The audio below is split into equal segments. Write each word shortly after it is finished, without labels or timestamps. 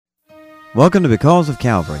Welcome to Because of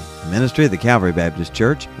Calvary, a ministry of the Calvary Baptist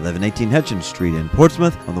Church, 1118 Hutchins Street in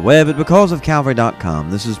Portsmouth, on the web at becauseofcalvary.com.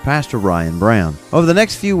 This is Pastor Ryan Brown. Over the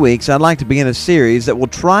next few weeks, I'd like to begin a series that will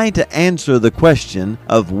try to answer the question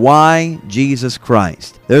of why Jesus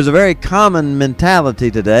Christ. There's a very common mentality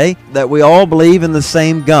today that we all believe in the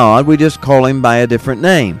same God, we just call him by a different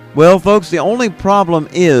name. Well, folks, the only problem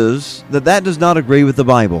is that does not agree with the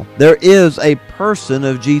Bible. There is a person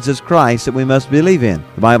of Jesus Christ that we must believe in.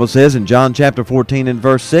 The Bible says in John chapter 14 and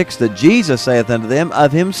verse 6 that Jesus saith unto them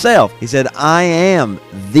of himself, he said, I am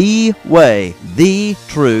the way, the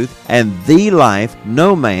truth, and the life.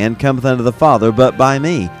 No man cometh unto the Father but by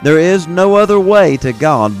me. There is no other way to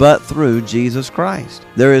God but through Jesus Christ.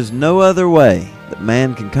 There is no other way that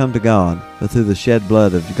man can come to God but through the shed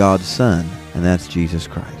blood of God's Son, and that's Jesus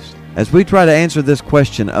Christ. As we try to answer this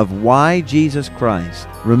question of why Jesus Christ,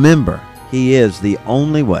 remember, he is the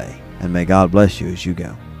only way, and may God bless you as you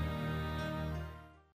go.